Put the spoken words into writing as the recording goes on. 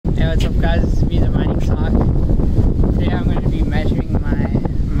Hey, what's up guys, it's me, the Mining Sock. Today I'm going to be measuring my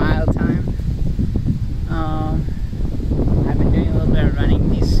mile time. I've been doing a little bit of running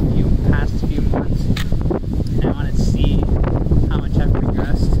these past few months, and I wanted to see how much I've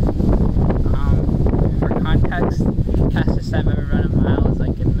progressed. For context, the fastest I've ever run a mile was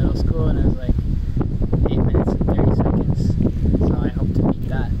like in middle school, and it was like 8 minutes and 30 seconds. So I hope to beat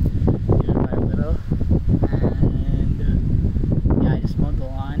that even by a little. And yeah, I just mowed the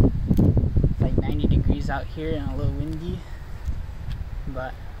lawn. It's like 90 degrees out here and a little windy,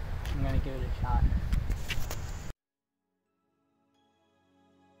 but I'm gonna give it a shot.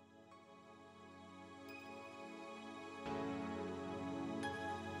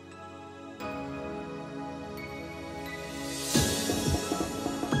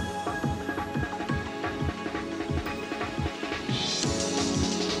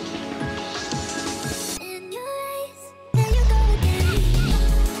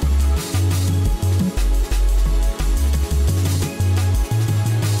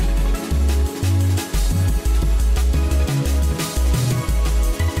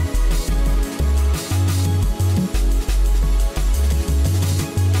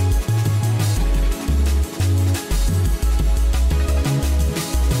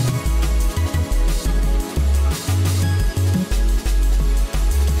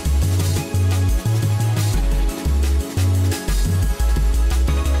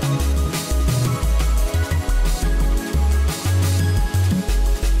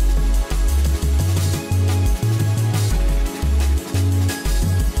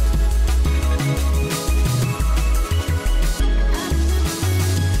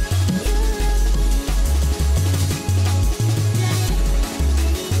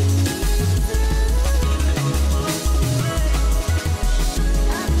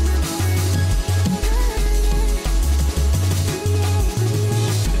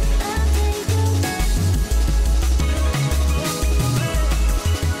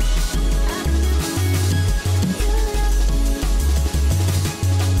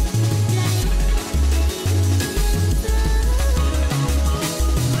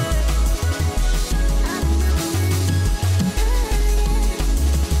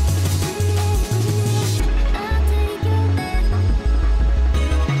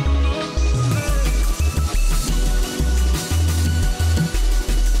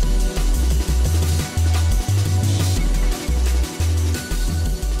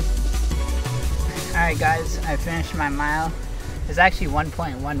 Alright guys, I finished my mile. It's actually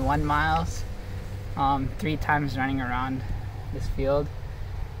 1.11 miles, 3 times running around this field,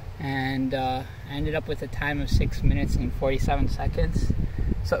 and I ended up with a time of 6 minutes and 47 seconds.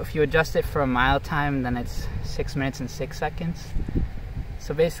 So if you adjust it for a mile time, then it's 6 minutes and 6 seconds.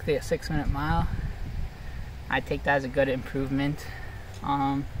 So basically a 6-minute mile. I take that as a good improvement.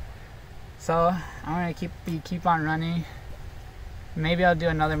 So I'm gonna keep on running. Maybe I'll do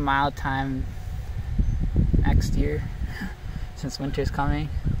another mile time next year since winter's coming,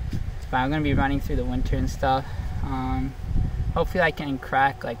 but I'm gonna be running through the winter and stuff. Hopefully I can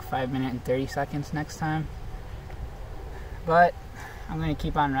crack like 5 minutes and 30 seconds next time, but I'm gonna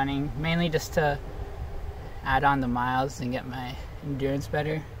keep on running, mainly just to add on the miles and get my endurance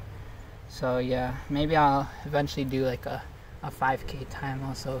better. So yeah, maybe I'll eventually do like a 5K time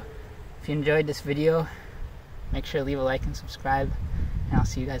also. If you enjoyed this video, make sure to leave a like and subscribe, and I'll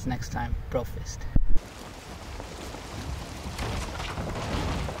see you guys next time. Bro fist.